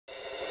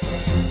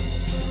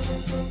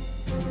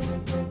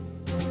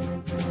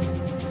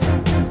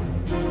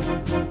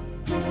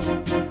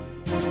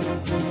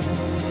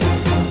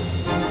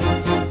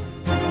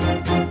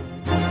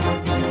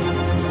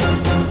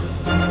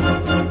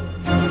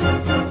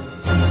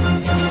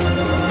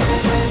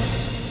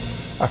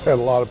I had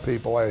a lot of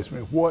people ask me,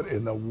 what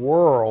in the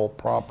world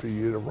prompted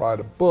you to write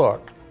a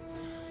book?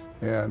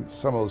 And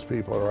some of those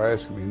people that are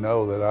asking me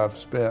know that I've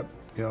spent,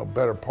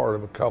 better part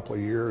of a couple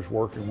of years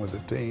working with a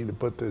team to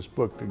put this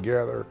book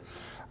together.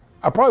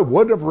 I probably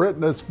wouldn't have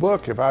written this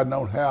book if I'd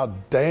known how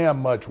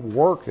damn much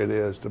work it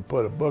is to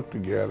put a book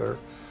together.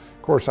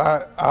 Of course,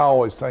 I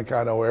always think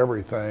I know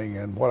everything,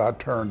 and what I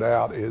turned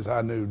out is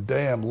I knew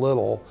damn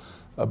little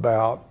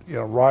about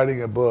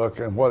writing a book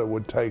and what it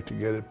would take to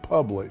get it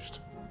published.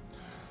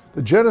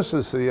 The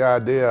genesis of the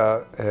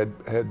idea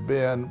had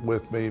been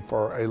with me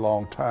for a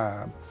long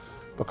time,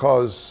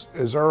 because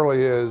as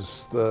early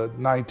as the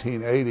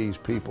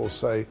 1980s, people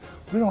say,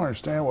 we don't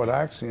understand what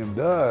Axiom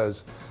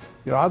does.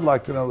 I'd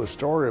like to know the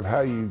story of how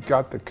you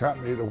got the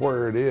company to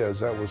where it is.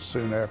 That was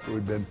soon after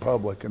we'd been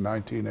public in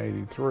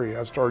 1983.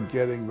 I started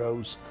getting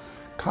those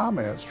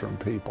comments from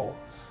people.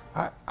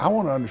 I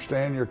want to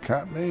understand your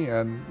company,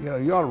 and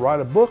you ought to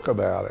write a book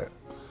about it.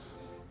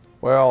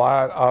 Well,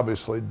 I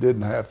obviously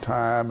didn't have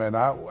time, and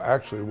I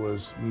actually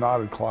was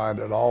not inclined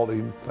at all to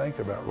even think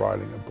about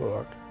writing a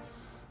book.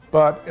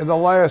 But in the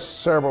last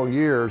several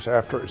years,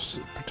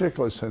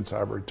 particularly since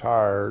I've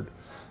retired,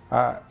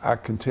 I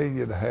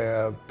continue to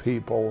have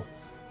people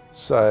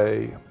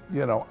say,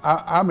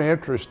 I'm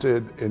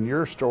interested in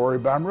your story,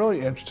 but I'm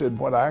really interested in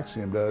what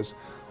Axiom does.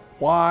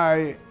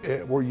 Why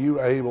were you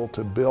able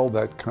to build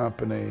that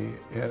company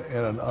in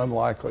an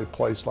unlikely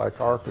place like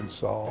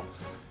Arkansas?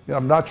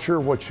 I'm not sure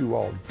what you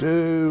all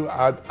do.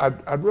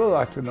 I'd really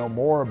like to know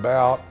more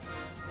about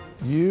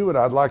you, and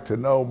I'd like to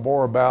know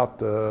more about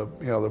the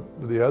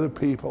other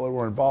people that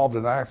were involved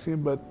in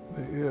Axiom, but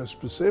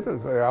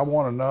specifically I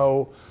want to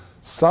know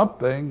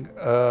something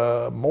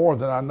more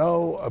than I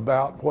know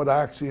about what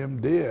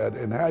Axiom did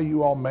and how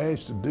you all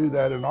managed to do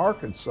that in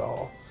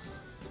Arkansas.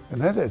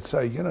 And then they'd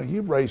say,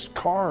 you raced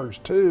cars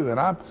too, and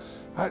I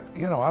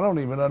don't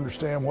even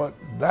understand what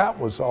that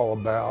was all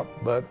about,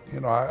 but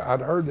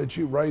I'd heard that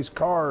you raced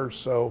cars,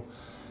 so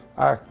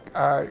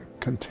I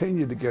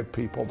continue to get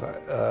people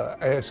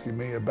asking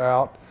me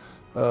about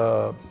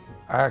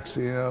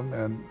Axiom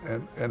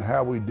and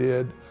how we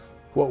did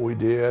what we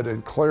did,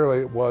 and clearly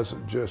it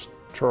wasn't just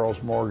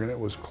Charles Morgan. It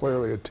was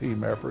clearly a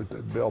team effort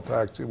that built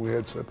Axiom. We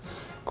had some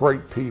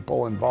great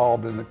people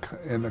involved in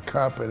the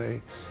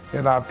company,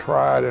 and I've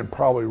tried and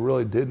probably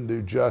really didn't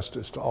do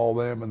justice to all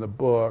them in the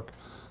book,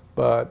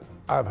 but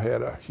I've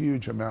had a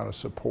huge amount of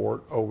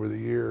support over the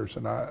years,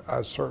 and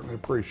I certainly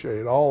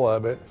appreciate all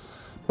of it.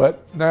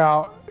 But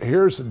now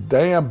here's a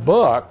damn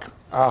book.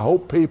 I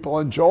hope people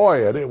enjoy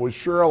it. It was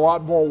sure a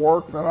lot more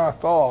work than I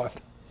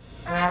thought.